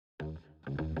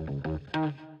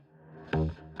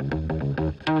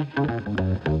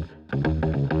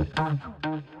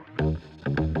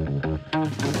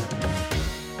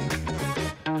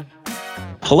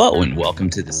Hello, and welcome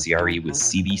to the CRE with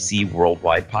CBC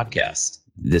Worldwide podcast.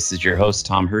 This is your host,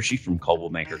 Tom Hershey from Coldwell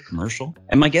Banker Commercial.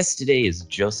 And my guest today is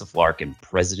Joseph Larkin,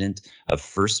 president of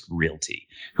First Realty,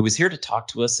 who is here to talk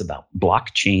to us about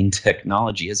blockchain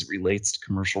technology as it relates to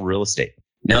commercial real estate.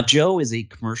 Now, Joe is a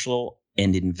commercial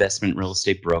and investment real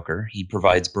estate broker. He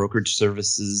provides brokerage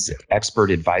services, expert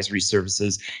advisory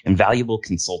services, and valuable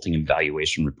consulting and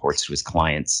valuation reports to his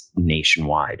clients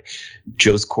nationwide.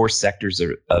 Joe's core sectors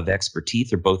of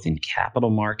expertise are both in capital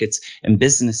markets and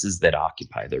businesses that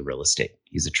occupy their real estate.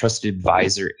 He's a trusted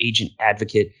advisor, agent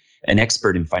advocate, and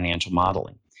expert in financial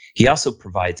modeling. He also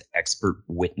provides expert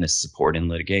witness support in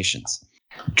litigations.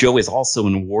 Joe is also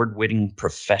an award-winning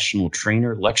professional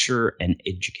trainer, lecturer, and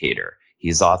educator. He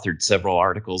has authored several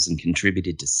articles and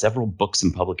contributed to several books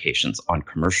and publications on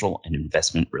commercial and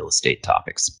investment real estate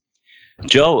topics.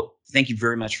 Joe, thank you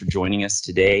very much for joining us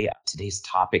today. Today's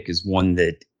topic is one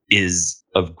that is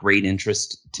of great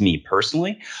interest to me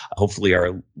personally. Hopefully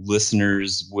our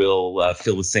listeners will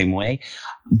feel the same way,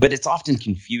 but it's often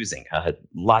confusing.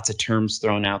 Lots of terms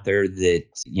thrown out there that,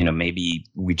 maybe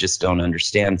we just don't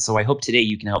understand. So I hope today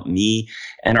you can help me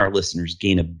and our listeners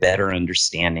gain a better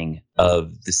understanding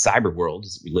of the cyber world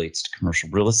as it relates to commercial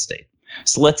real estate.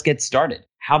 So let's get started.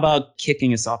 How about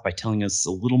kicking us off by telling us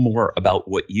a little more about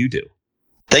what you do?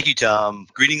 Thank you, Tom.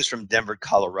 Greetings from Denver,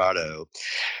 Colorado.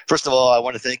 First of all, I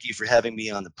want to thank you for having me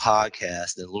on the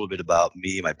podcast and a little bit about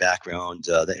me, my background.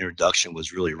 The introduction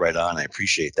was really right on. I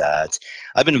appreciate that.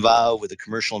 I've been involved with the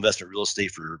commercial investment real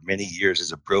estate for many years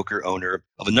as a broker owner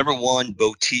of a number one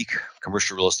boutique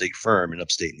commercial real estate firm in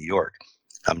upstate New York.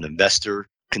 I'm an investor,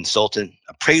 consultant,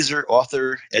 appraiser,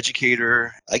 author,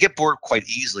 educator. I get bored quite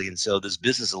easily, and so this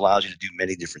business allows you to do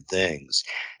many different things.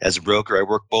 As a broker, I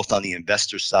work both on the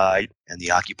investor side and the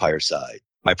occupier side.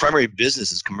 My primary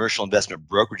business is commercial investment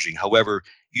brokeraging. However,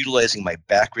 utilizing my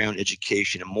background,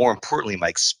 education, and more importantly, my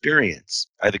experience,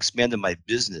 I've expanded my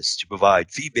business to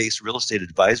provide fee-based real estate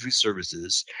advisory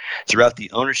services throughout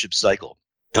the ownership cycle.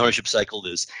 The ownership cycle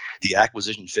is the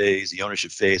acquisition phase, the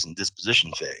ownership phase, and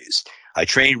disposition phase. I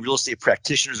train real estate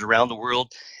practitioners around the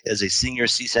world as a senior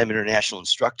CSAM International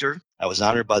instructor. I was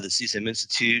honored by the CSAM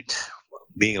Institute,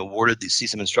 being awarded the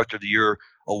CSAM Instructor of the Year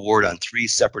award on 3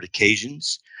 separate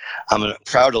occasions. I'm a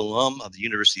proud alum of the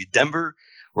University of Denver,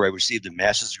 where I received a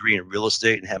master's degree in real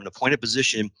estate and have an appointed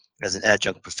position as an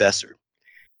adjunct professor.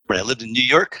 When I lived in New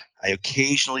York, I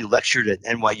occasionally lectured at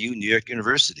NYU, New York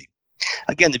University.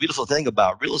 Again, the beautiful thing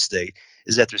about real estate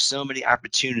is that there's so many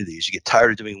opportunities. You get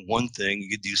tired of doing one thing, you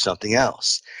could do something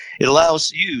else. It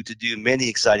allows you to do many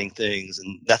exciting things,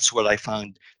 and that's what I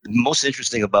found most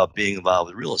interesting about being involved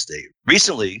with real estate.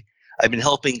 Recently, I've been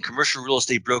helping commercial real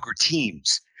estate broker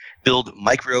teams build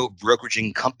micro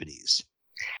brokeraging companies.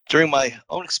 During my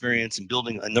own experience in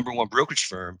building a number one brokerage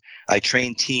firm, I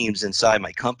trained teams inside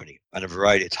my company on a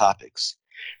variety of topics.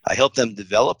 I help them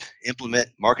develop, implement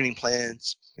marketing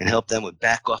plans, and help them with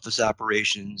back office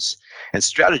operations and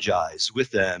strategize with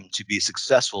them to be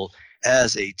successful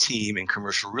as a team in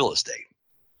commercial real estate.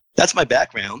 That's my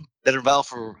background. That involved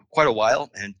for quite a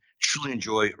while and truly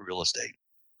enjoy real estate.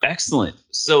 Excellent.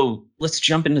 So let's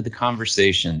jump into the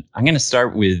conversation. I'm going to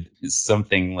start with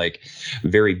something like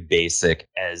very basic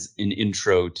as an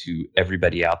intro to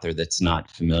everybody out there that's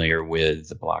not familiar with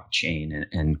the blockchain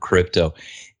and crypto.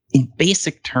 In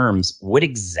basic terms, what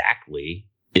exactly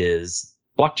is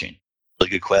blockchain?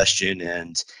 Really good question.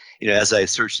 And, as I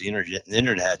search the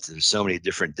internet, there's so many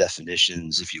different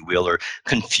definitions, if you will, or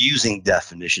confusing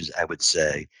definitions, I would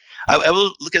say. I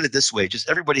will look at it this way. Just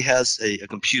everybody has a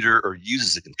computer or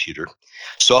uses a computer.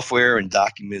 Software and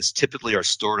documents typically are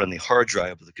stored on the hard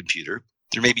drive of the computer.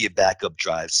 There may be a backup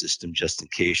drive system just in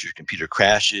case your computer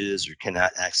crashes or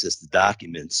cannot access the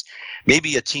documents.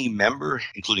 Maybe a team member,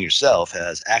 including yourself,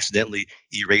 has accidentally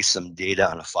erased some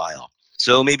data on a file.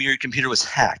 So maybe your computer was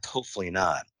hacked, hopefully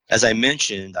not. As I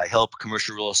mentioned, I help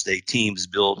commercial real estate teams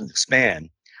build and expand.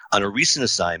 On a recent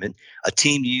assignment, a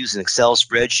team used an Excel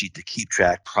spreadsheet to keep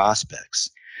track prospects.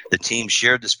 The team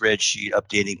shared the spreadsheet,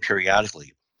 updating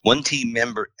periodically. One team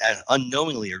member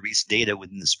unknowingly erased data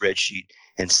within the spreadsheet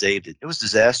and saved it. It was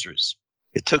disastrous.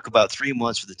 It took about 3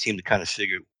 months for the team to kind of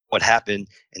figure what happened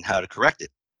and how to correct it.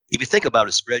 If you think about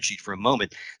a spreadsheet for a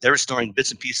moment, they're storing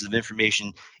bits and pieces of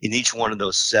information in each one of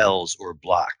those cells or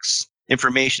blocks.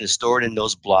 Information is stored in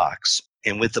those blocks.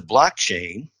 And with the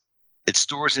blockchain, it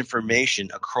stores information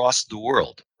across the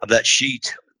world of that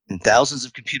sheet in thousands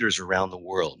of computers around the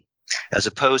world, as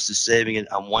opposed to saving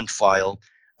it on one file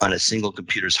on a single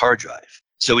computer's hard drive.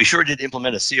 So we sure did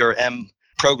implement a CRM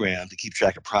program to keep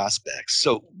track of prospects.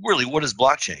 So really, what is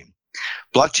blockchain?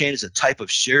 Blockchain is a type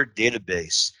of shared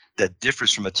database that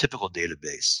differs from a typical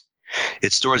database.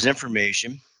 It stores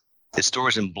information. It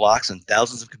stores in blocks on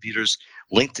thousands of computers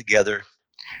linked together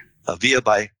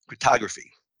by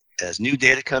cryptography. As new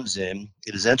data comes in,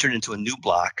 it is entered into a new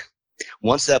block.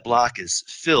 Once that block is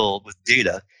filled with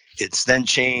data, it's then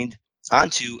chained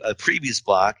onto a previous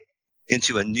block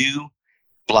into a new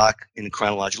block in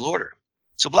chronological order.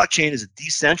 So blockchain is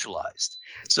decentralized.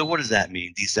 So what does that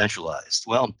mean, decentralized?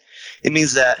 Well, it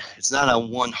means that it's not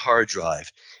on one hard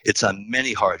drive. It's on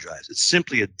many hard drives. It's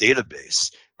simply a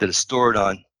database that is stored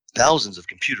on thousands of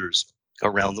computers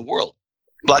around the world.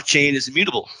 Blockchain is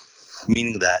immutable,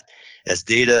 meaning that as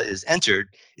data is entered,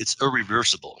 it's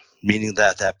irreversible, meaning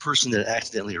that that person that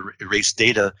accidentally erased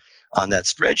data on that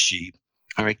spreadsheet,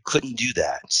 all right, couldn't do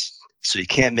that. So you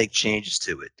can't make changes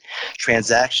to it.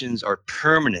 Transactions are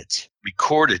permanent,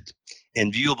 recorded,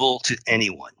 and viewable to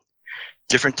anyone.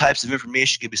 Different types of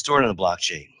information can be stored on a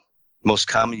blockchain. Most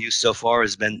common use so far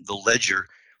has been the ledger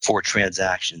for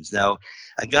transactions. Now,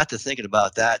 I got to thinking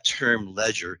about that term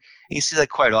ledger, and you see that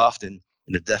quite often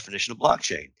in the definition of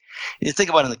blockchain. And you think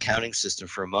about an accounting system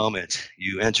for a moment.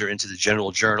 You enter into the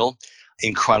general journal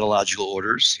in chronological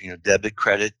orders, debit,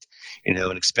 credit,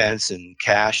 an expense and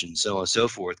cash and so on and so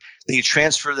forth. Then you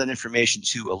transfer that information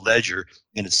to a ledger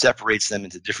and it separates them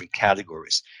into different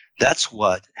categories. That's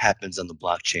what happens on the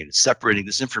blockchain. It's separating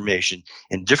this information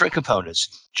in different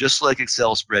components, just like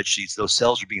Excel spreadsheets. Those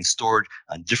cells are being stored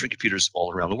on different computers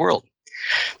all around the world.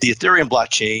 The Ethereum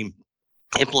blockchain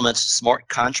implements smart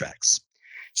contracts.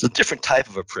 It's a different type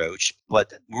of approach,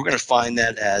 but we're going to find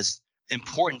that as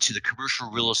important to the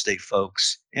commercial real estate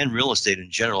folks and real estate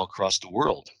in general across the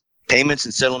world. Payments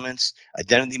and settlements,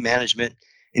 identity management,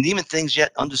 and even things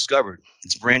yet undiscovered.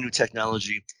 It's brand new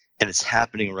technology, and it's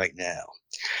happening right now.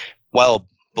 While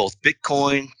both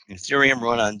Bitcoin and Ethereum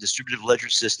run on distributed ledger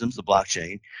systems, the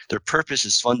blockchain, their purpose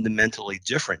is fundamentally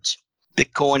different.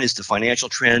 Bitcoin is to financial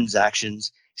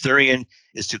transactions. Ethereum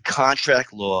is to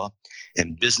contract law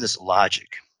and business logic,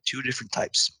 two different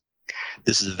types.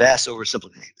 This is a vast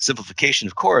oversimplification,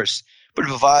 of course, but it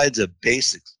provides a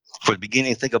basic for the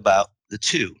beginning to think about the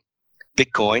two.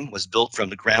 Bitcoin was built from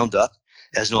the ground up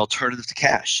as an alternative to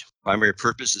cash. Primary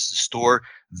purpose is to store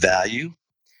value,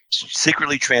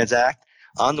 secretly transact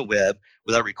on the web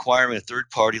without requiring a third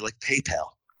party like PayPal.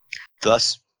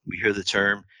 Thus, we hear the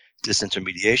term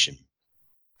disintermediation.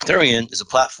 Ethereum is a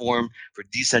platform for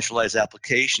decentralized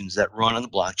applications that run on the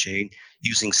blockchain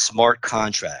using smart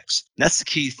contracts. And that's the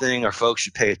key thing our folks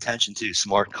should pay attention to,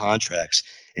 smart contracts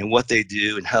and what they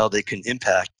do and how they can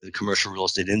impact the commercial real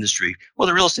estate industry or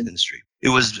the real estate industry. It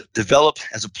was developed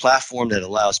as a platform that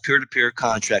allows peer-to-peer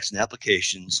contracts and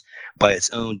applications by its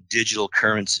own digital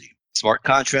currency. Smart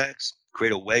contracts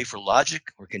create a way for logic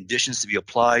or conditions to be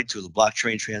applied to the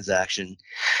blockchain transaction.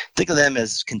 Think of them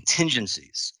as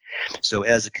contingencies. So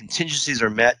as the contingencies are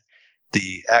met,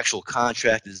 the actual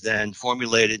contract is then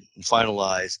formulated and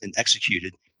finalized and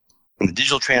executed, and the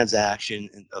digital transaction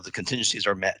of the contingencies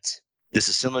are met. This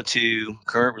is similar to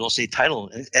current real estate title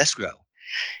and escrow.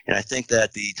 And I think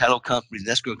that the title companies and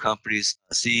escrow companies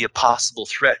see a possible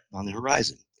threat on the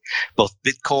horizon. Both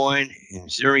Bitcoin and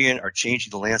Ethereum are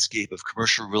changing the landscape of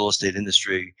commercial real estate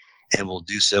industry and will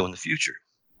do so in the future.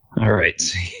 All right.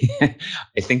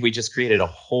 I think we just created a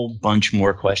whole bunch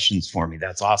more questions for me.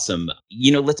 That's awesome.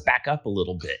 Let's back up a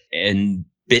little bit. And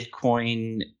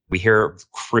Bitcoin, we hear of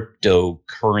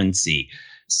cryptocurrency.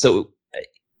 So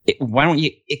why don't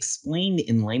you explain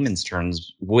in layman's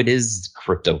terms, what is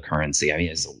cryptocurrency? I mean,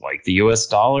 is it like the US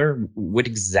dollar? What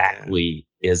exactly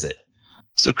is it?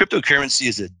 So cryptocurrency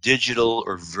is a digital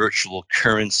or virtual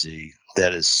currency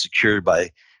that is secured by,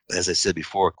 as I said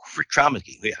before,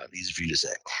 cryptography, easy for you to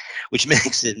say, which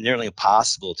makes it nearly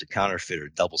impossible to counterfeit or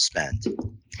double spend.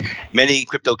 Many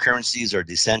cryptocurrencies are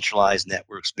decentralized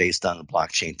networks based on the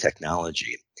blockchain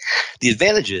technology. The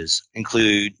advantages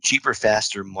include cheaper,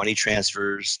 faster money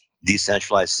transfers,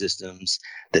 decentralized systems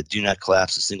that do not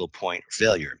collapse a single point or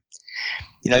failure.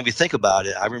 If you think about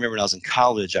it, I remember when I was in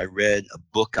college, I read a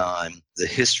book on the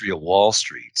history of Wall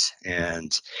Street.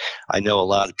 And I know a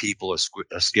lot of people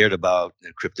are scared about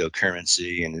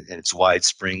cryptocurrency and its wide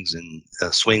swings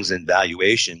in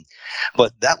valuation.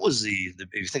 But that was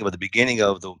if you think about the beginning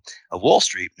of Wall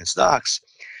Street and stocks,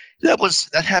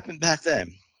 that happened back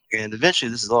then. And eventually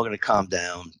this is all going to calm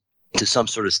down to some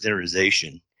sort of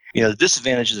standardization. The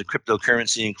disadvantages of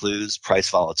cryptocurrency includes price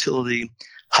volatility,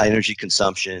 high energy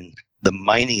consumption, the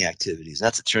mining activities.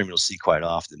 That's a term you'll see quite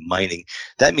often, mining.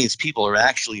 That means people are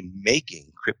actually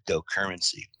making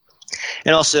cryptocurrency.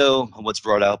 And also what's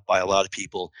brought out by a lot of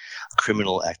people,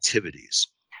 criminal activities.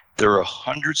 There are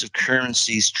hundreds of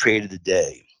currencies traded a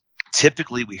day.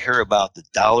 Typically, we hear about the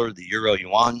dollar, the euro,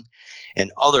 yuan,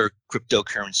 and other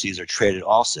cryptocurrencies are traded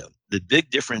also. The big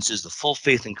difference is the full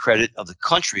faith and credit of the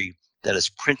country that is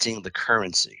printing the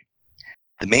currency.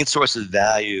 The main source of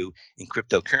value in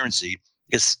cryptocurrency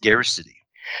is scarcity.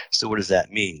 So what does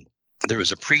that mean? There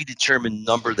is a predetermined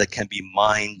number that can be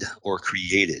mined or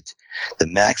created. The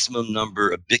maximum number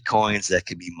of Bitcoins that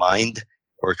can be mined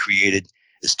or created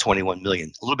is 21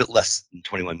 million, a little bit less than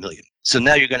 21 million. So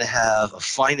now you're going to have a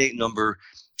finite number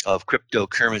of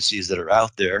cryptocurrencies that are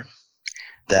out there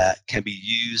that can be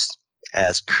used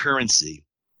as currency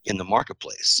in the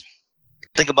marketplace.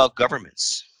 Think about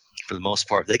governments. For the most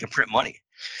part, they can print money.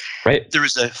 Right. There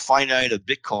is a finite of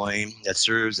Bitcoin that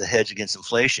serves a hedge against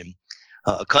inflation.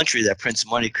 A country that prints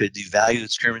money could devalue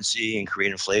its currency and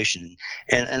create inflation.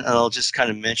 And I'll just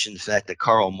kind of mention the fact that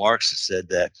Karl Marx has said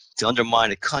that to undermine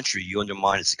a country, you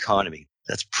undermine its economy.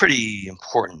 That's pretty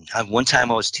important. One time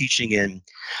I was teaching in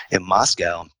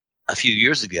Moscow a few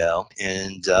years ago,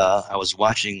 and I was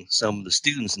watching some of the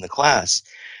students in the class.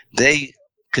 They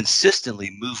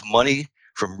consistently move money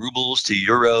from rubles to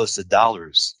euros to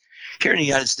dollars. Here in the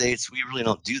United States, we really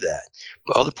don't do that.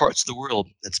 But other parts of the world,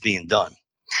 that's being done.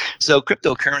 So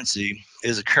cryptocurrency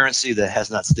is a currency that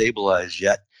has not stabilized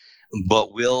yet,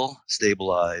 but will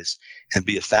stabilize and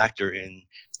be a factor in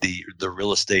the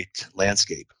real estate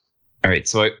landscape. All right.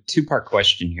 So a two-part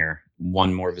question here.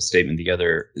 One more of a statement, the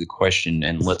other the question,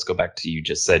 and let's go back to you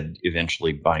just said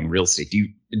eventually buying real estate. Do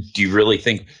you really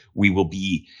think we will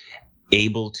be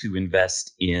able to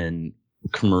invest in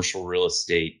commercial real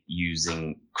estate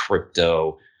using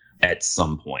crypto at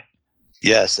some point?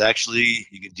 Yes, actually,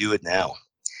 you can do it now.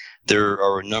 There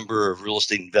are a number of real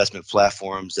estate investment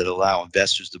platforms that allow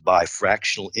investors to buy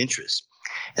fractional interest.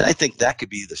 And I think that could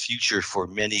be the future for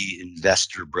many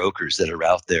investor brokers that are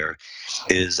out there,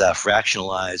 is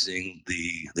fractionalizing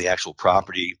the actual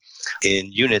property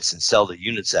in units and sell the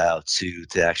units out to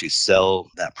actually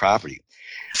sell that property.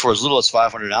 For as little as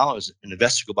 $500, an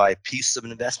investor could buy a piece of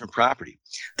an investment property.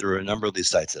 There are a number of these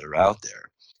sites that are out there.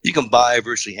 You can buy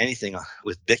virtually anything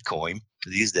with Bitcoin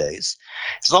these days,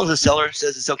 as long as the seller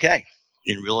says it's okay.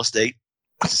 In real estate,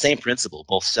 it's the same principle.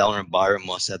 Both seller and buyer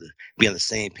must have to be on the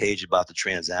same page about the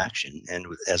transaction. And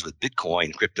as with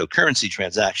Bitcoin, cryptocurrency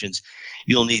transactions,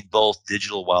 you'll need both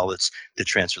digital wallets to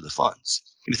transfer the funds.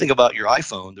 If you think about your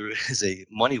iPhone, there is a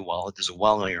money wallet. There's a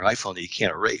wallet on your iPhone that you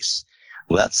can't erase.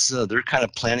 Well, that's they're kind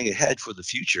of planning ahead for the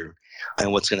future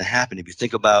and what's going to happen. If you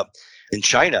think about in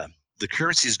China, the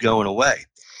currency is going away.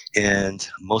 And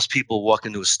most people walk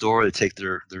into a store to take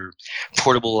their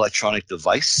portable electronic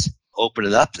device, open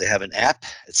it up, they have an app,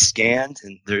 it's scanned,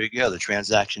 and there you go, the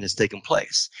transaction has taken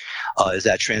place. Is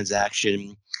that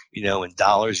transaction, in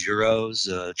dollars,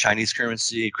 euros, Chinese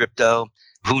currency, crypto?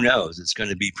 Who knows? It's going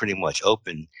to be pretty much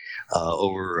open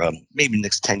over maybe the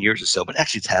next 10 years or so, but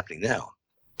actually it's happening now.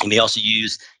 And they also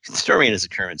use sterling as a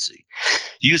currency.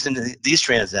 Used in these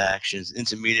transactions,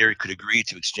 intermediary could agree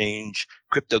to exchange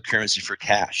cryptocurrency for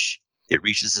cash. It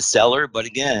reaches the seller, but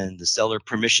again, the seller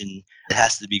permission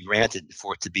has to be granted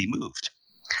for it to be moved.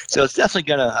 So it's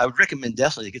definitely I would recommend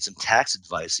definitely to get some tax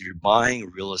advice if you're buying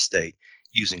real estate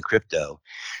using crypto.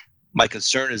 My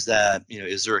concern is that,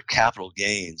 is there capital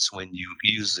gains when you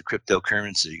use the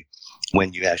cryptocurrency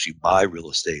when you actually buy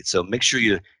real estate? So make sure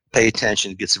you pay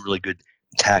attention and get some really good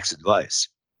tax advice.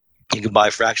 You can buy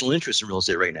fractional interest in real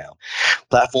estate right now.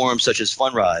 Platforms such as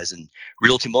Fundrise and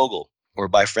Realty Mogul, or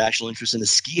buy fractional interest in a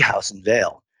ski house in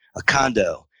Vail, a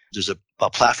condo. There's a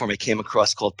platform I came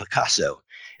across called Picasso.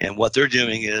 And what they're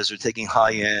doing is they're taking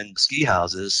high-end ski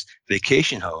houses,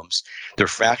 vacation homes, they're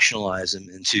fractionalizing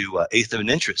them into eighth of an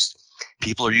interest.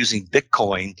 People are using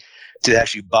Bitcoin to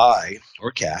actually buy,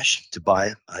 or cash, to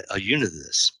buy a unit of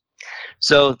this.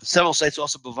 So several sites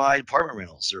also provide apartment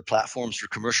rentals. There are platforms for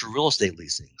commercial real estate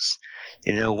leasings.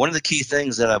 One of the key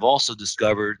things that I've also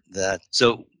discovered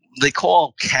so they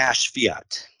call cash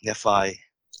fiat,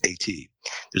 F-I-A-T.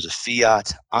 There's a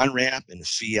fiat on-ramp and a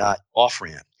fiat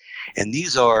off-ramp. And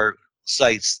these are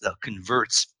sites that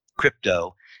converts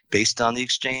crypto based on the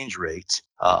exchange rate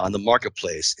on the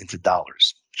marketplace into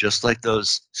dollars. Just like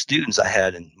those students I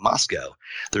had in Moscow,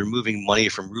 they're moving money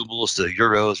from rubles to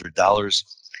euros or dollars.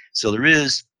 So there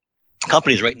is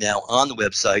companies right now on the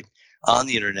website, on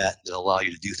the internet, that allow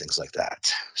you to do things like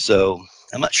that. So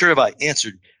I'm not sure if I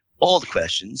answered all the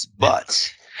questions,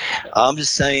 but I'm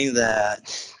just saying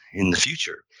that in the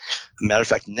future, as a matter of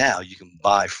fact, now you can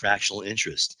buy fractional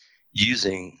interest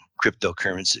using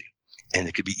cryptocurrency, and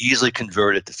it could be easily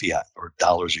converted to fiat or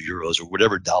dollars or euros or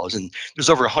whatever dollars. And there's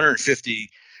over 150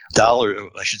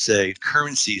 I should say,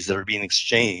 currencies that are being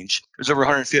exchanged. There's over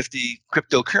 150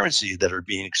 cryptocurrencies that are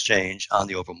being exchanged on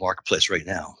the open marketplace right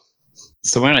now.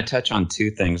 So I want to touch on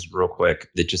two things real quick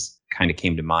that just kind of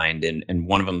came to mind, and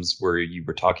one of them is where you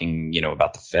were talking,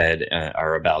 about the Fed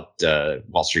or about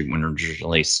Wall Street when it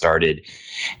originally started,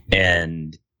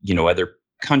 and other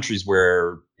countries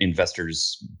where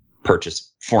investors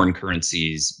purchase foreign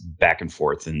currencies back and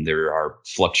forth, and there are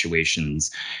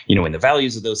fluctuations, in the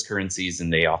values of those currencies,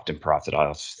 and they often profit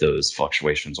off those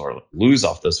fluctuations or lose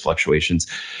off those fluctuations.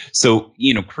 So,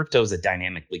 crypto is a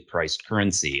dynamically priced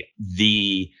currency.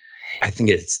 I think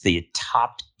it's the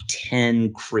top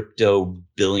 10 crypto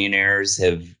billionaires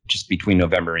have just between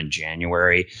November and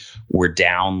January were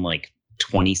down like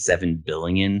 27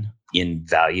 billion in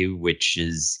value, which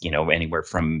is, anywhere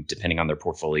from, depending on their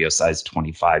portfolio size,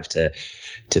 25 to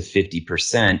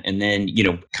 50%. And then,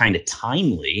 kind of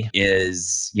timely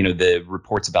is, the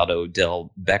reports about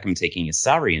Odell Beckham taking his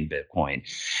salary in Bitcoin.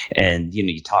 And,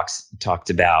 he talked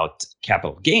about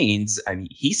capital gains. I mean,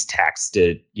 he's taxed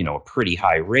at, a pretty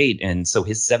high rate. And so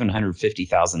his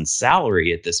 750,000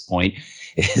 salary at this point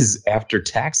is, after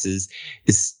taxes,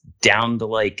 is down to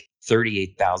like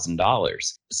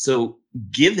 $38,000. So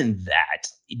given that,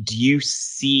 do you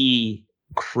see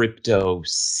crypto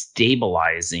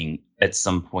stabilizing at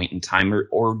some point in time,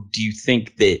 or do you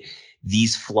think that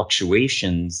these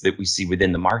fluctuations that we see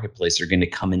within the marketplace are going to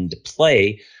come into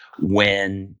play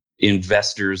when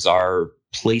investors are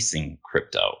placing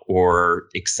crypto or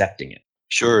accepting it?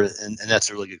 Sure, and that's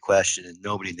a really good question, and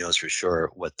nobody knows for sure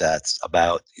what that's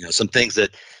about. Some things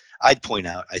that I'd point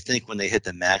out, I think when they hit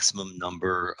the maximum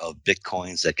number of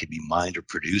Bitcoins that could be mined or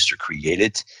produced or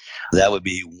created, that would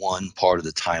be one part of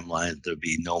the timeline. There'd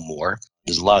be no more.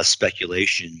 There's a lot of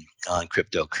speculation on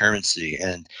cryptocurrency.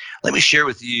 And let me share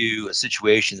with you a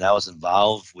situation that I was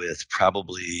involved with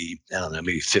probably, I don't know,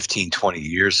 maybe 15, 20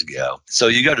 years ago.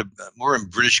 So we're in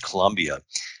British Columbia,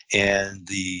 and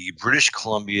the British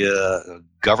Columbia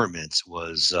government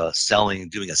was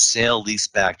doing a sale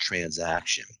leaseback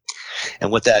transaction.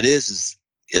 And what that is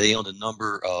they owned a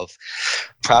number of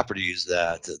properties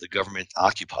that the government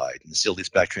occupied. And the sale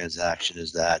leaseback transaction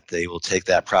is that they will take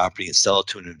that property and sell it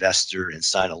to an investor and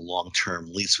sign a long-term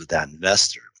lease with that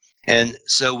investor. And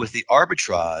so with the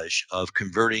arbitrage of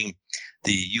converting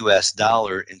the US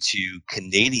dollar into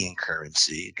Canadian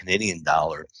currency, Canadian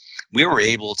dollar, we were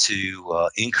able to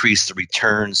increase the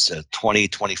returns to 20,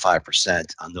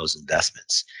 25% on those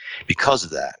investments because of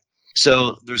that.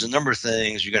 So there's a number of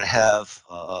things. You're going to have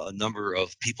a number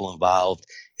of people involved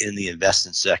in the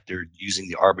investment sector using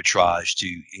the arbitrage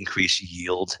to increase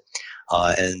yield,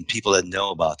 and people that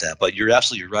know about that. But you're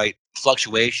absolutely right.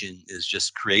 Fluctuation is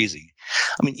just crazy.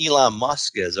 I mean, Elon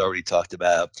Musk has already talked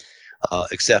about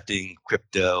accepting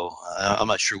crypto. I'm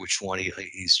not sure which one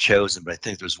he's chosen, but I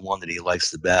think there's one that he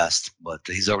likes the best. But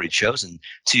he's already chosen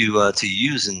to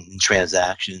use in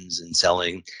transactions and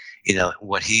selling,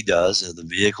 what he does, the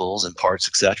vehicles and parts,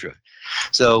 etc.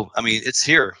 So, I mean, it's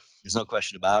here. There's no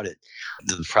question about it.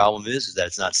 The problem is that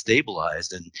it's not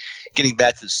stabilized. And getting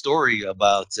back to the story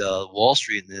about Wall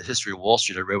Street and the history of Wall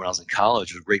Street, I read when I was in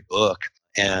college. It was a great book.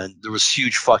 And there was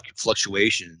huge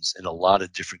fluctuations in a lot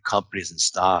of different companies and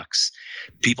stocks.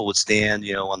 People would stand,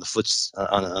 on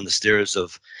the stairs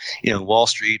of, Wall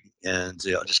Street, and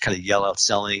just kind of yell out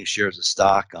selling shares of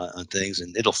stock on things,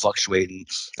 and it'll fluctuate. And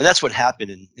that's what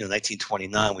happened in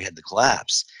 1929. We had the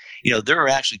collapse. There are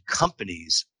actually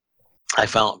companies. I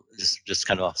found just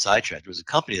kind of off sidetrack. There was a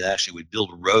company that actually would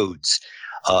build roads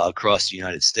across the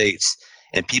United States,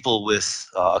 and people with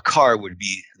a car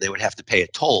they would have to pay a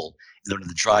toll in order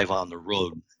to drive on the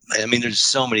road. I mean, there's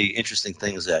so many interesting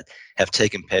things that have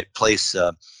taken place,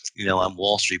 on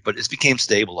Wall Street, but it's became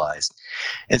stabilized.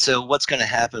 And so what's going to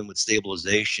happen with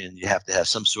stabilization, you have to have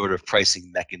some sort of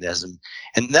pricing mechanism.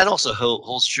 And that also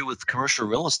holds true with commercial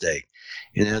real estate.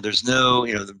 There's no,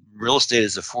 the real estate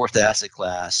is a fourth asset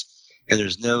class, and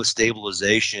there's no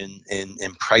stabilization in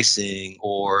pricing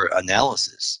or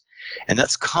analysis. And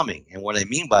that's coming. And what I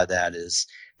mean by that is,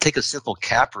 take a simple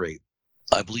cap rate.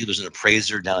 I believe there's an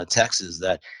appraiser down in Texas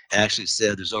that actually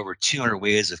said there's over 200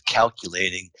 ways of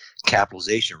calculating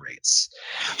capitalization rates.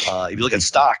 If you look at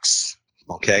stocks,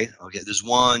 okay, there's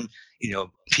one,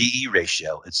 PE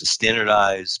ratio. It's a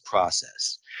standardized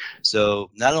process. So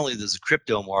not only does the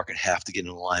crypto market have to get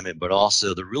in alignment, but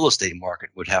also the real estate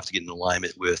market would have to get in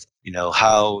alignment with,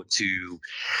 how to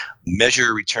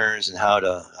measure returns and how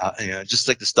to, just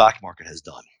like the stock market has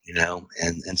done,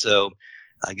 and so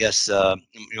I guess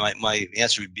my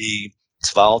answer would be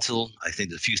it's volatile. I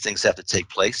think a few things have to take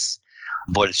place,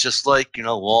 but it's just like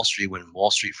Wall Street. When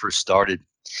Wall Street first started,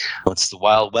 It's the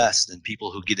Wild West, and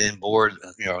people who get in board,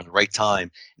 at the right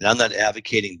time. And I'm not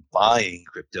advocating buying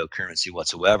cryptocurrency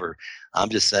whatsoever. I'm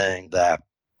just saying that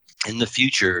in the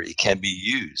future, it can be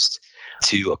used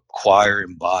to acquire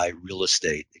and buy real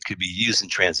estate. It could be used in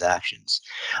transactions.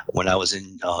 When I was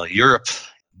in Europe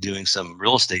doing some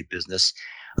real estate business,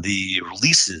 the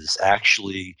leases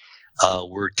actually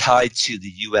were tied to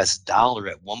the US dollar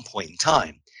at one point in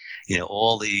time.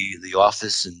 All the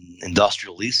office and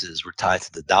industrial leases were tied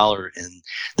to the dollar, and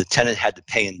the tenant had to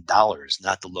pay in dollars,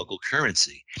 not the local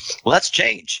currency. Well, that's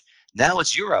changed. Now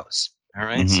it's euros. All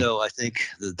right. Mm-hmm. So I think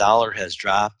the dollar has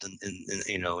dropped in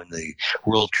the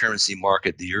world currency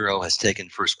market. The euro has taken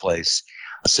first place.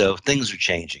 So things are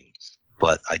changing.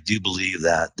 But I do believe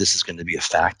that this is going to be a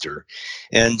factor.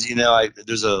 And,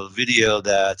 there's a video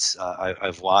that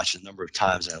I've watched a number of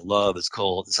times and I love. It's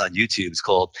on YouTube. It's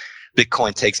called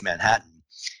Bitcoin Takes Manhattan.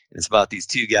 It's about these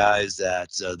two guys that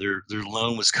their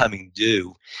loan was coming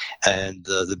due, and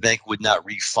the bank would not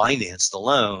refinance the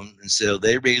loan, and so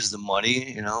they raised the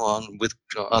money, on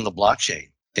the blockchain,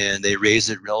 and they raised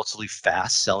it relatively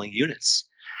fast, selling units.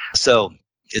 So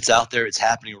it's out there, it's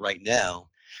happening right now,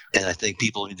 and I think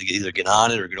people need to either get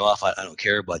on it or get off. I don't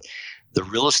care, but the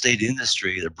real estate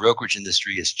industry, the brokerage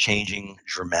industry, is changing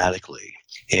dramatically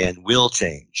and will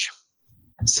change.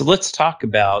 So let's talk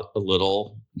about a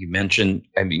little, you mentioned,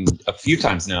 a few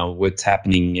times now, what's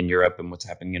happening in Europe and what's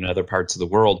happening in other parts of the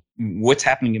world. What's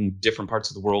happening in different parts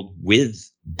of the world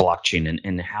with blockchain,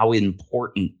 and how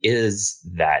important is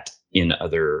that in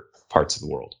other parts of the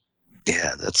world?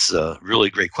 Yeah, that's a really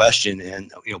great question.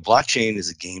 And, blockchain is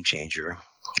a game changer.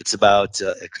 It's about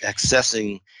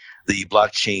accessing the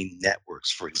blockchain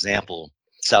networks. For example,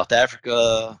 South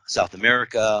Africa, South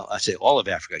America, I say all of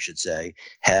Africa, I should say,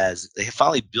 they have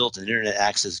finally built an internet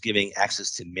access, giving access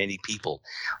to many people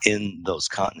in those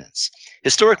continents.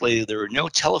 Historically, there were no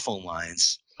telephone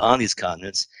lines on these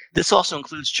continents. This also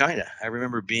includes China. I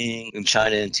remember being in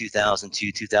China in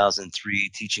 2002,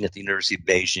 2003, teaching at the University of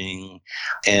Beijing,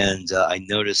 and I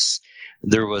noticed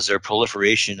there was a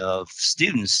proliferation of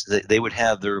students that they would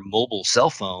have their mobile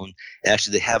cell phone,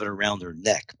 actually they have it around their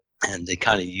neck, and they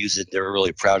kind of use it. They were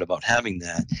really proud about having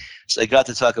that. So I got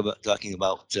to talking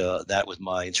about that with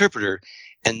my interpreter.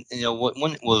 And, what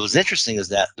was interesting is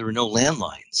that there were no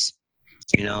landlines.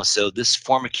 So this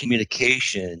form of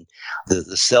communication, the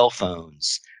cell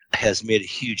phones, has made a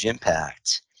huge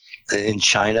impact in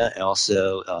China,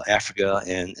 also Africa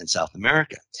and South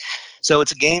America. So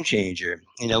it's a game changer.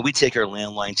 We take our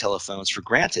landline telephones for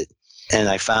granted. And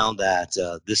I found that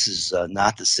this is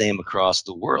not the same across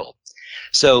the world.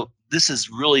 So this has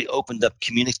really opened up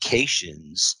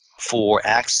communications for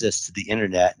access to the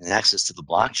internet and access to the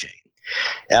blockchain.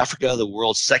 Africa, the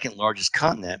world's second largest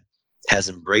continent, has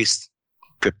embraced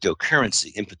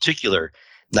cryptocurrency. In particular,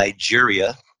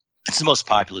 Nigeria, it's the most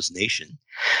populous nation.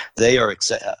 They are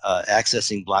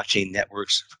accessing blockchain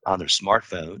networks on their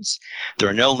smartphones. There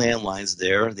are no landlines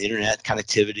there. The internet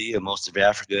connectivity of most of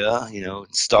Africa, the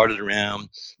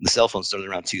cell phone started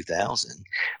around 2000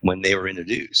 when they were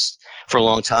introduced. For a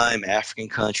long time, African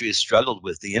countries struggled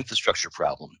with the infrastructure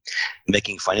problem,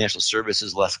 making financial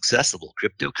services less accessible.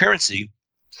 Cryptocurrency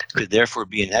could therefore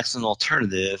be an excellent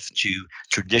alternative to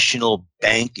traditional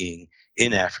banking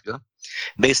in Africa.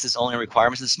 Based its only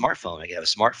requirements is a smartphone. You have a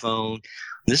smartphone.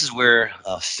 This is where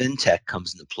fintech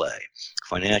comes into play,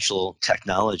 financial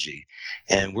technology.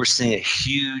 And we're seeing a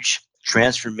huge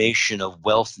transformation of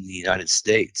wealth in the United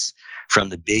States, from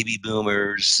the baby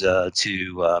boomers to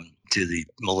the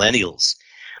millennials.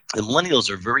 The millennials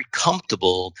are very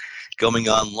comfortable going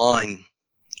online,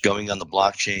 going on the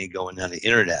blockchain, going on the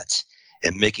internet,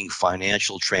 and making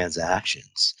financial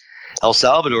transactions. El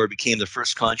Salvador became the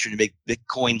first country to make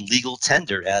Bitcoin legal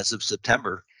tender as of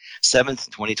September 7th,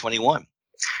 2021.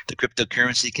 The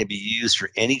cryptocurrency can be used for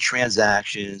any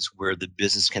transactions where the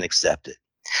business can accept it.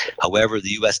 However,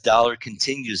 the US dollar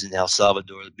continues in El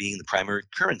Salvador being the primary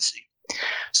currency.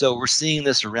 So we're seeing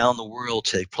this around the world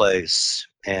take place,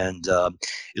 and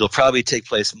it'll probably take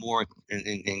place more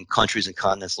in countries and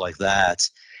continents like that.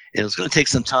 And it's going to take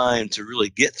some time to really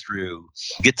get to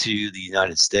the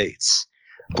United States.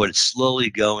 But it's slowly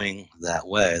going that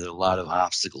way. There are a lot of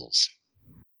obstacles.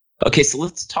 Okay, so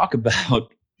let's talk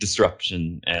about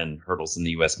disruption and hurdles in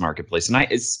the U.S. marketplace. And I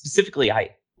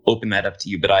open that up to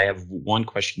you, but I have one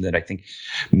question that I think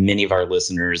many of our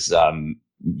listeners,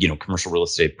 commercial real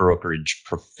estate brokerage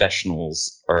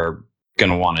professionals are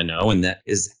going to want to know, and that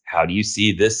is, how do you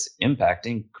see this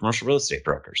impacting commercial real estate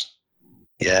brokers?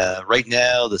 Yeah, right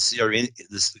now the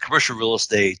commercial real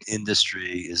estate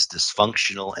industry is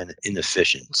dysfunctional and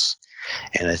inefficient.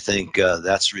 And I think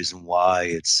that's the reason why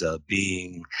it's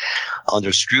being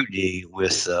under scrutiny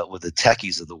with the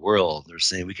techies of the world. They're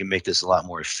saying we can make this a lot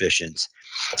more efficient.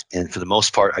 And for the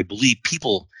most part, I believe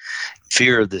people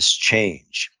fear this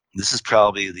change. This is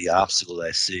probably the obstacle that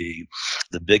I see,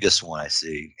 the biggest one I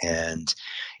see. And,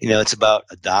 it's about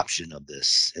adoption of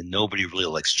this, and nobody really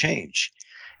likes change.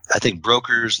 I think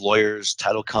brokers, lawyers,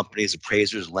 title companies,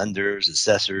 appraisers, lenders,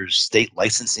 assessors, state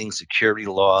licensing, security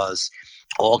laws,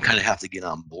 all kind of have to get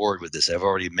on board with this. I've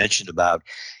already mentioned about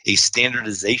a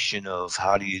standardization of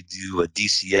how do you do a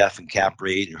DCF and cap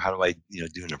rate, and how do I,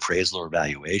 do an appraisal or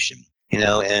evaluation.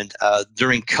 And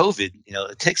during COVID,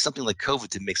 it takes something like COVID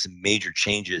to make some major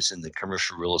changes in the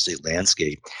commercial real estate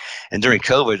landscape. And during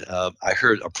COVID, I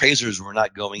heard appraisers were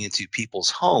not going into people's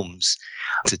homes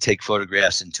to take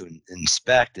photographs and to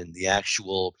inspect, and the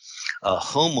actual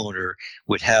homeowner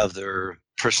would have their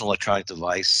personal electronic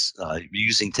device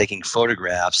taking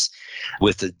photographs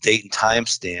with the date and time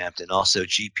stamped, and also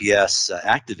GPS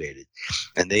activated.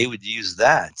 And they would use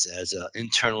that as an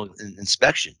internal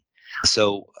inspection.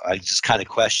 So I just kind of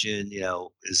question,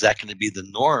 is that going to be the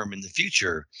norm in the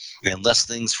future, and less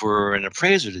things for an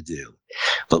appraiser to do?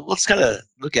 But let's kind of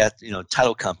look at,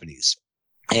 title companies.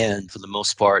 And for the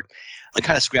most part, I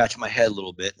kind of scratch my head a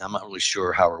little bit, and I'm not really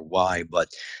sure how or why, but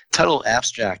title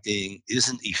abstracting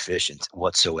isn't efficient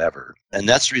whatsoever. And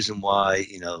that's the reason why,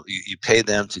 you pay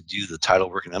them to do the title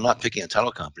work. And I'm not picking on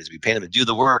title companies. We pay them to do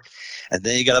the work, and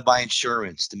then you got to buy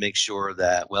insurance to make sure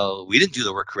that, well, we didn't do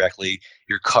the work correctly,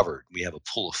 you're covered. We have a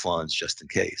pool of funds just in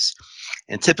case.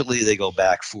 And typically they go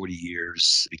back 40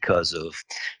 years because of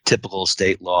typical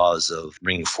state laws of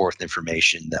bringing forth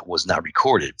information that was not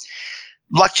recorded.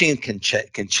 Blockchain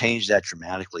can change that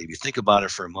dramatically. If you think about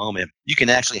it for a moment, you can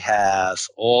actually have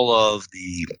all of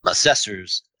the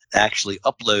assessors actually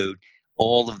upload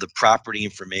all of the property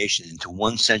information into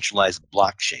one centralized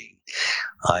blockchain.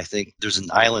 I think there's an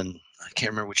island, I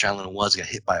can't remember which island it was, got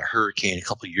hit by a hurricane a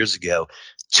couple of years ago,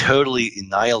 totally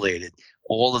annihilated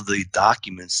all of the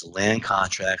documents, the land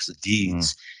contracts, the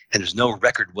deeds, and there's no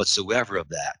record whatsoever of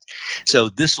that. So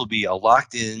this will be a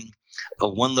locked in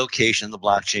one location on the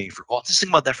blockchain for all. Just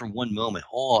think about that for one moment.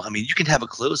 You can have a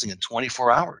closing in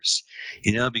 24 hours,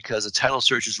 because the title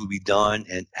searches will be done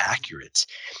and accurate.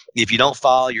 If you don't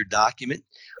file your document,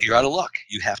 you're out of luck.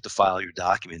 You have to file your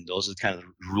document. Those are the kind of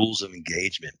rules of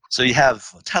engagement. So you have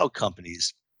title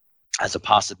companies as a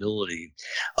possibility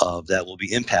of that will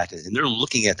be impacted. And they're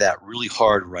looking at that really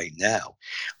hard right now.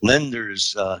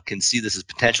 Lenders can see this as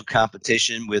potential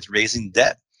competition with raising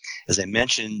debt. As I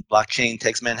mentioned, blockchain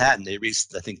takes Manhattan. They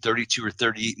raised, I think, $32 or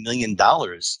 $38 million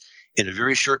in a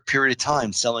very short period of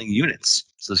time selling units.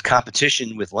 So there's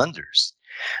competition with lenders.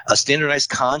 A standardized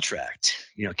contract.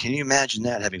 Can you imagine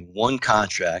that, having one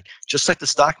contract, just like the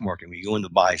stock market when you go in to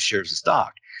buy shares of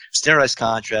stock? Standardized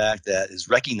contract that is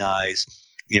recognized,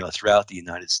 throughout the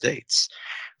United States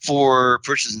for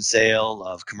purchase and sale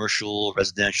of commercial,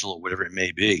 residential, or whatever it may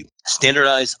be.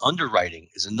 Standardized underwriting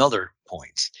is another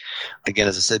point. Again,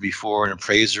 as I said before, an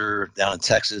appraiser down in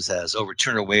Texas has over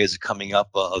 200 ways of coming up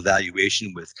a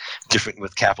valuation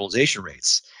with capitalization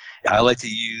rates. I like to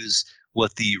use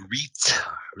what the REIT,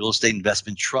 Real Estate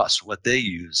Investment Trust, what they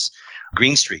use.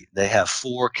 Green Street, they have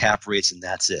 4 cap rates and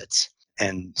that's it.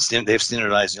 And they've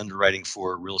standardized underwriting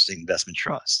for real estate investment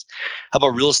trust. How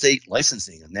about real estate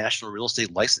licensing, a national real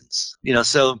estate license?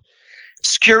 So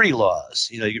security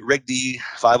laws, Reg D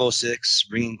 506,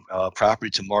 bringing property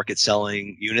to market,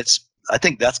 selling units. I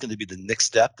think that's going to be the next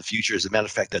step. The future, as a matter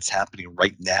of fact, that's happening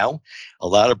right now. A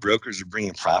lot of brokers are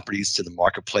bringing properties to the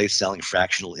marketplace, selling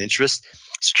fractional interest.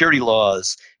 Security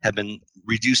laws have been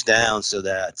reduced down so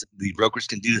that the brokers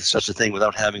can do such a thing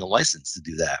without having a license to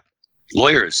do that.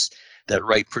 Lawyers that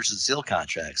write purchase and sale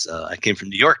contracts. I came from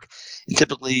New York, and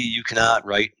typically you cannot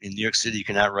write, in New York City, you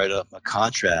cannot write a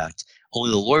contract. Only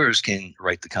the lawyers can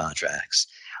write the contracts.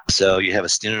 So you have a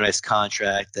standardized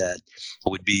contract that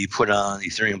would be put on the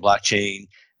Ethereum blockchain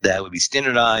that would be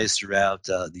standardized throughout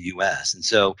the US. And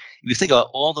so if you think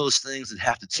about all those things that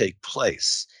have to take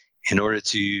place in order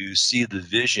to see the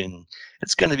vision,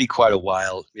 it's going to be quite a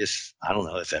while, if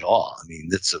at all.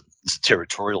 It's a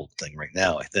territorial thing right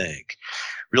now, I think.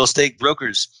 Real estate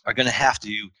brokers are going to have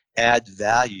to add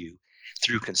value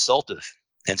through consultative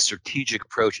and strategic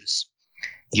approaches.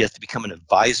 You have to become an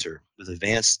advisor with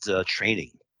advanced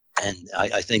training. And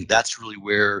I think that's really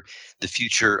where the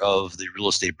future of the real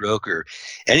estate broker,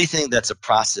 anything that's a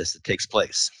process that takes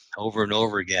place over and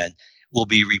over again, will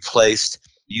be replaced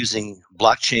using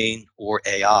blockchain or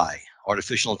AI,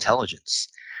 artificial intelligence.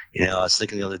 I was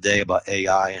thinking the other day about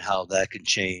AI and how that can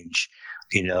change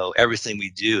everything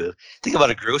we do. Think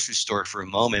about a grocery store for a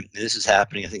moment. This is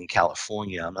happening, I think, in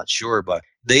California. I'm not sure, but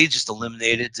they just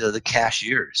eliminated the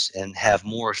cashiers and have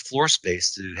more floor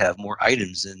space to have more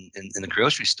items in the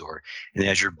grocery store. And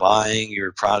as you're buying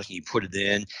your product and you put it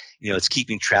in, it's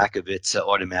keeping track of it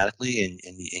automatically, and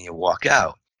you walk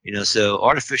out. So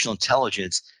artificial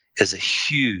intelligence is a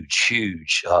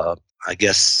huge, I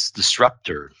guess,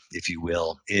 disruptor, if you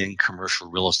will, in commercial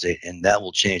real estate, and that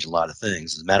will change a lot of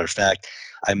things. As a matter of fact,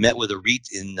 I met with a REIT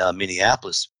in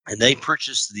Minneapolis, and they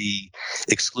purchased the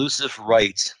exclusive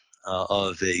rights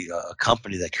of a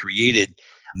company that created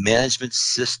a management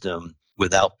system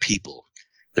without people.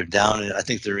 They're down in, I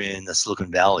think they're in Silicon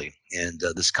Valley, and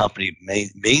this company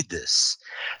made this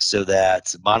so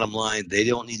that, bottom line, they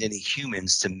don't need any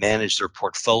humans to manage their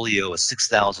portfolio of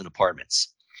 6,000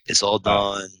 apartments. It's all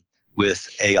done with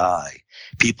AI.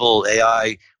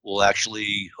 AI will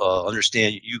actually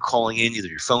understand you calling in, either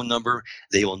your phone number,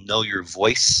 they will know your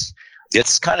voice.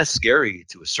 It's kind of scary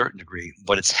to a certain degree,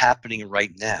 but it's happening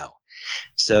right now.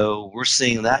 So we're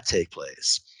seeing that take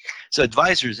place. So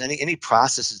advisors, any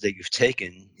processes that you've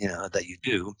taken, that you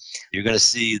do, you're going to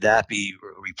see that be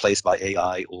replaced by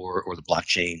AI or the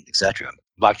blockchain, etc.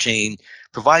 Blockchain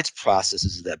provides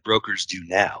processes that brokers do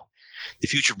now. The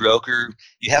future broker,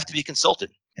 you have to be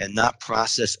consultant and not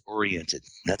process oriented.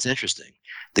 That's interesting.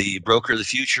 The broker of the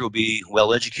future will be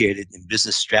well educated in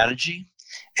business strategy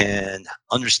and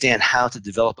understand how to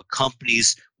develop a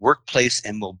company's workplace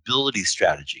and mobility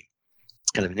strategy.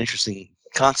 It's kind of an interesting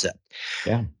concept.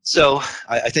 Yeah. So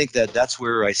I think that's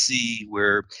where I see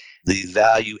where the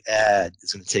value add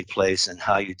is going to take place, and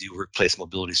how you do workplace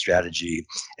mobility strategy,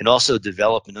 and also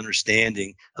develop an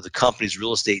understanding of the company's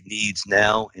real estate needs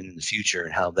now and in the future,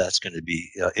 and how that's going to be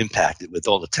impacted with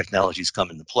all the technologies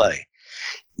coming into play.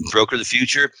 Broker of the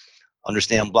future,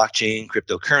 understand blockchain,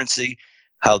 cryptocurrency,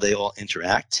 how they all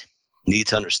interact. Need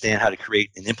to understand how to create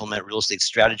and implement real estate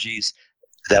strategies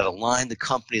that align the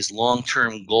company's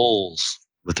long-term goals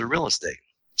with their real estate.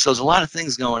 So there's a lot of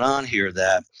things going on here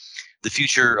that the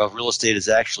future of real estate is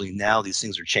actually, now these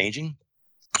things are changing.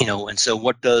 And so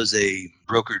what does a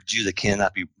broker do that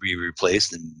cannot be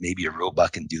replaced? And maybe a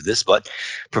robot can do this, but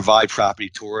provide property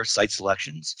tours, site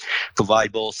selections,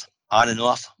 provide both on and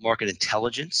off market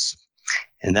intelligence.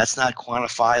 And that's not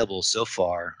quantifiable so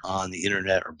far on the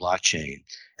internet or blockchain.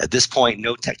 At this point,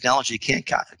 no technology can't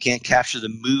capture the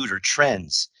mood or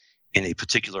trends in a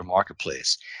particular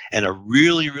marketplace. And a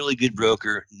really, really good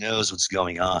broker knows what's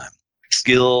going on.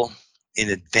 Skill in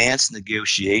advanced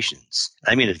negotiations.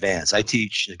 I mean advanced. I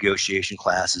teach negotiation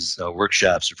classes,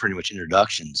 workshops are pretty much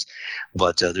introductions,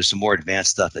 but there's some more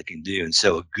advanced stuff that can do. And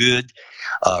so a good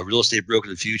real estate broker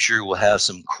of the future will have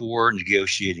some core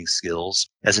negotiating skills.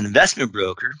 As an investment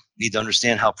broker, you need to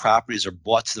understand how properties are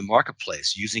bought to the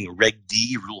marketplace using Reg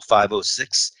D, Rule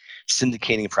 506,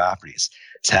 syndicating properties.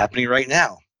 It's happening right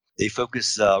now. They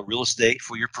focus real estate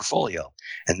for your portfolio,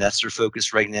 and that's their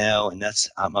focus right now. And that's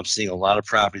I'm seeing a lot of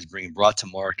properties being brought to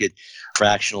market,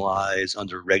 fractionalized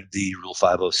under Reg D, Rule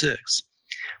 506.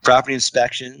 Property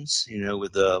inspections,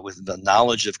 with the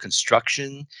knowledge of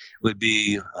construction, would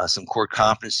be some core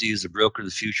competencies the broker of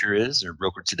the future is, or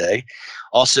broker today.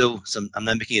 Also, I'm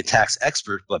not making a tax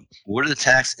expert, but what are the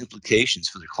tax implications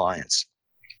for their clients?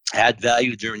 Add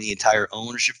value during the entire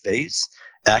ownership phase,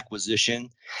 acquisition,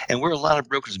 and where a lot of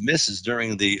brokers miss is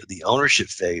during the ownership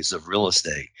phase of real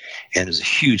estate. And there's a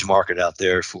huge market out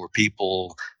there for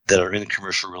people that are in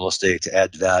commercial real estate to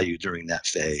add value during that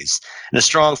phase, and a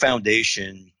strong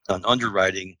foundation on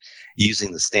underwriting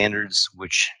using the standards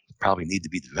which probably need to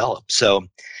be developed. So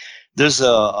there's a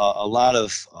lot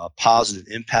of positive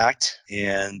impact,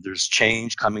 and there's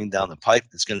change coming down the pipe.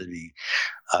 It's going to be,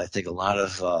 I think, a lot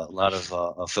of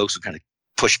folks will kind of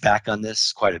push back on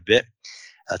this quite a bit.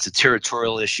 It's a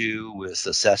territorial issue with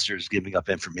assessors giving up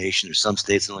information. There's some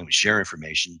states that don't even share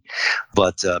information.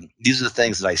 But these are the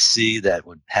things that I see that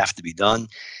would have to be done.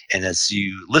 And as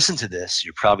you listen to this,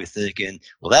 you're probably thinking,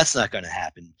 well, that's not going to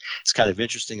happen. It's kind of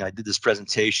interesting. I did this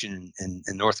presentation in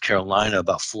North Carolina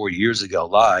about 4 years ago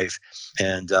live,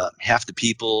 and half the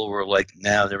people were like,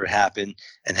 no, never happened.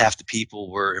 And half the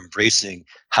people were embracing,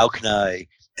 how can I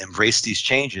embrace these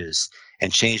changes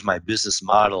and change my business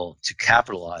model to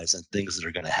capitalize on things that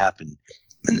are going to happen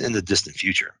in the distant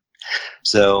future.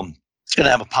 So it's going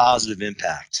to have a positive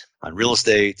impact on real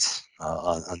estate,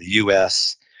 on the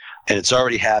U.S., and it's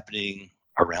already happening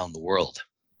around the world.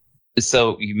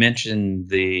 So you mentioned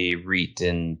the REIT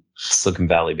in Silicon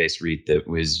Valley-based REIT that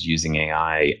was using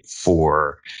AI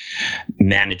for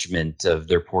management of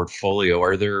their portfolio.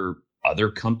 Are there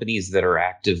other companies that are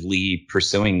actively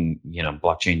pursuing,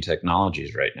 blockchain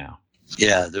technologies right now?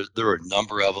 Yeah, there are a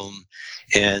number of them.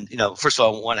 And, first of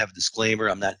all, I want to have a disclaimer.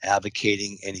 I'm not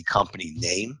advocating any company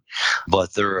name,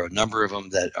 but there are a number of them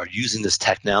that are using this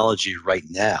technology right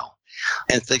now.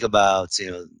 And think about,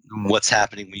 what's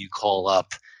happening when you call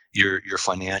up your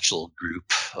financial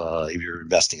group, if you're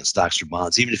investing in stocks or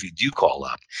bonds, even if you do call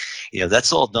up,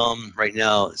 that's all done right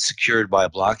now, secured by a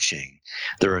blockchain.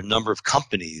 There are a number of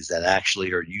companies that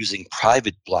actually are using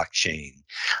private blockchain.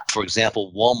 For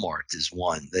example, Walmart is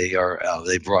one. They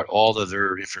brought all of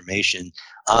their information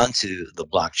onto the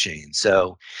blockchain.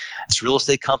 So it's real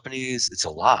estate companies. It's a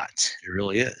lot. It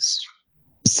really is.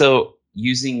 So,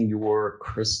 using your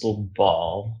crystal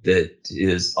ball that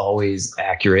is always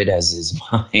accurate, as is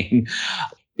mine,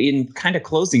 in kind of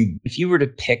closing, if you were to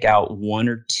pick out one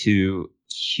or two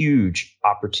huge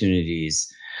opportunities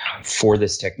for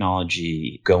this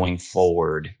technology going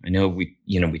forward, I know we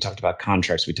talked about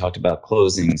contracts, we talked about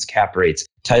closings, cap rates,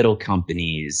 title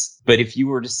companies, but if you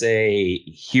were to say,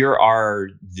 here are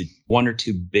the one or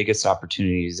two biggest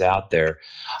opportunities out there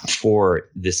for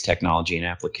this technology and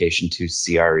application to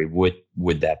CRE, what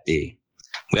would that be?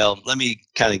 Well, let me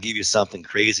kind of give you something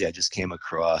crazy I just came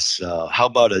across. How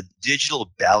about a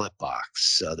digital ballot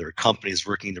box? There are companies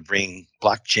working to bring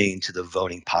blockchain to the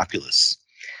voting populace.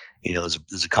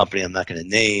 There's a company I'm not going to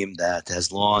name that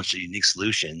has launched a unique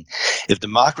solution. If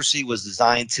democracy was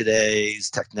designed today's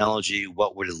technology,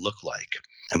 what would it look like?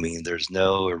 I mean, there's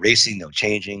no erasing, no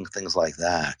changing, things like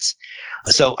that.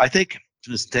 So I think,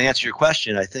 to answer your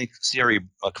question, I think CRE,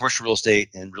 commercial real estate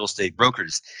and real estate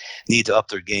brokers, need to up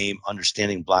their game,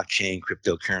 understanding blockchain,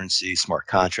 cryptocurrency, smart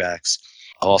contracts.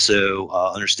 Also,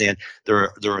 understand there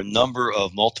are a number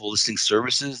of multiple listing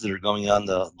services that are going on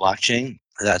the blockchain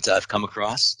that I've come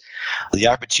across. The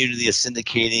opportunity of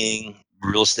syndicating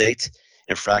real estate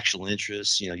and fractional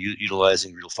interest,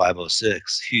 utilizing Real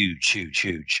 506,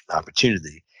 huge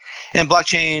opportunity. And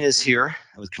blockchain is here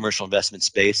with commercial investment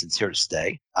space. It's here to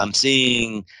stay. I'm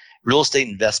seeing real estate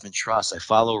investment trusts. I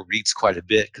follow REITs quite a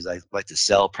bit because I like to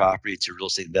sell property to real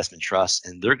estate investment trusts,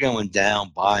 and they're going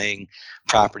down buying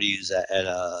properties at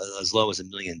as low as $1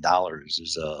 million.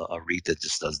 There's a REIT that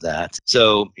just does that.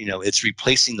 So, it's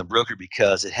replacing the broker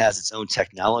because it has its own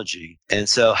technology. And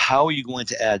so how are you going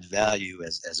to add value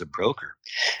as a broker?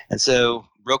 And so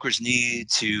brokers need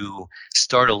to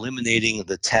start eliminating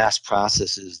the task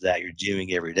processes that you're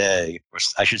doing every day, or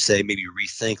I should say maybe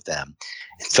rethink them,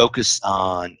 and focus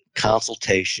on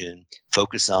consultation,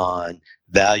 focus on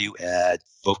value add,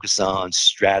 focus on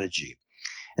strategy.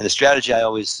 And the strategy I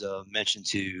always mention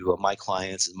to my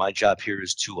clients, and my job here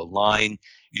is to align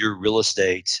your real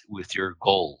estate with your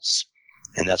goals.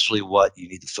 And that's really what you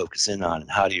need to focus in on,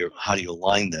 and how do you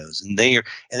align those? And they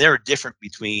are different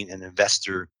between an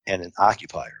investor and an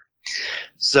occupier.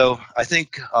 So I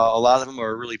think a lot of them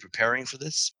are really preparing for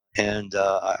this, and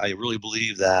I really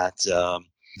believe that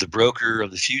the broker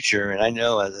of the future, and I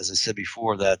know, as I said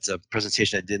before, that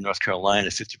presentation I did in North Carolina,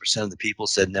 50% of the people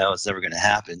said no, it's never going to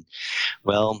happen.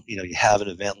 Well, you have an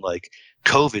event like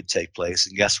COVID take place,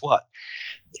 and guess what?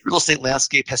 The real estate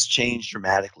landscape has changed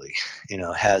dramatically.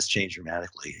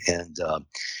 And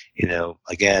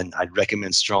again, I'd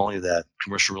recommend strongly that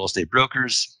commercial real estate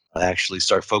brokers actually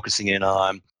start focusing in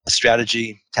on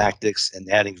strategy, tactics,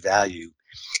 and adding value.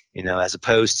 As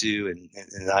opposed to,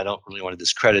 and I don't really want to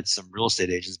discredit some real estate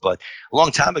agents, but a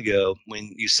long time ago,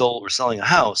 when you were selling a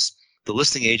house, the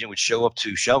listing agent would show up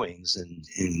to showings, and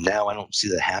now I don't see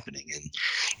that happening.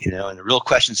 And the real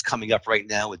question is coming up right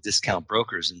now with discount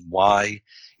brokers, and why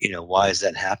is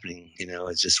that happening?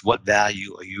 It's just, what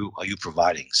value are you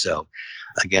providing? So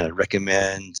again, I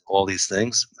recommend all these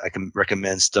things. I can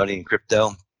recommend studying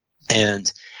crypto,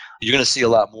 and you're going to see a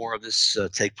lot more of this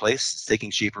take place. It's taking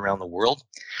shape around the world,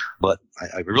 but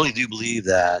I really do believe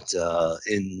that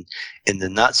in the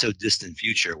not so distant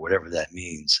future, whatever that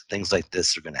means, things like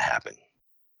this are going to happen.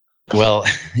 Well,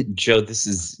 Joe, this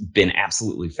has been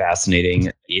absolutely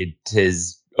fascinating. It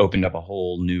has opened up a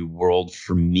whole new world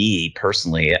for me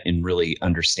personally in really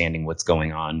understanding what's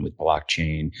going on with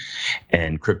blockchain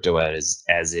and crypto as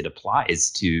it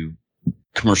applies to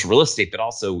commercial real estate, but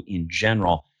also in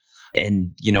general.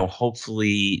 And,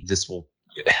 hopefully this will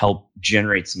help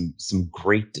generate some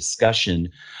great discussion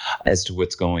as to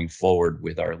what's going forward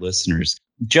with our listeners.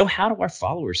 Joe, how do our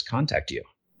followers contact you?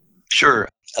 Sure.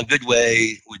 A good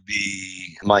way would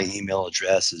be my email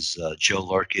address is Joe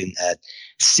Larkin at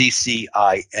ccim.net,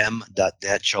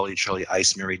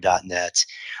 charlie.ice.mary.net.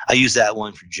 I use that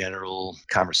one for general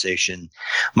conversation.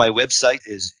 My website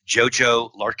is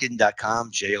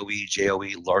jojolarkin.com, Joe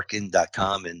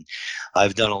Larkin.com. And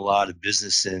I've done a lot of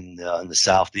business in the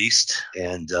Southeast.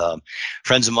 And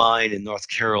friends of mine in North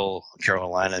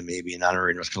Carolina, maybe an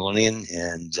honorary North Carolinian.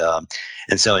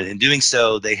 And so in doing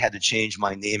so, they had to change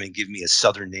my name and give me a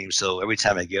Southern name. So every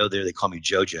time I go there, they call me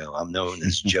JoJo. I'm known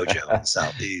as JoJo in the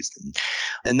Southeast.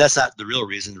 And that's not the real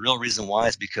reason. The real reason why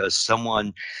is because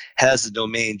someone has the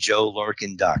domain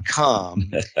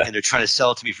joelarkin.com and they're trying to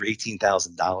sell it to me for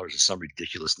 $18,000 or some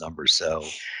ridiculous number. So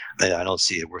I don't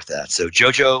see it worth that. So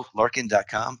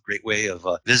jojolarkin.com, great way of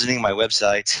visiting my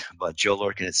website, but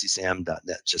joelarkin at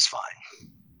ccim.net, just fine.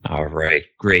 All right.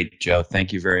 Great, Joe.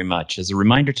 Thank you very much. As a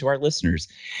reminder to our listeners,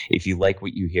 if you like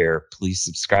what you hear, please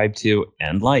subscribe to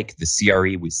and like the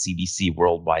CRE with CBC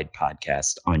Worldwide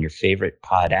podcast on your favorite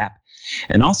pod app.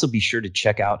 And also be sure to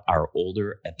check out our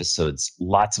older episodes.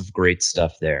 Lots of great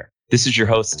stuff there. This is your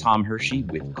host, Tom Hershey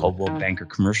with Coldwell Banker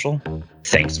Commercial.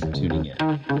 Thanks for tuning in.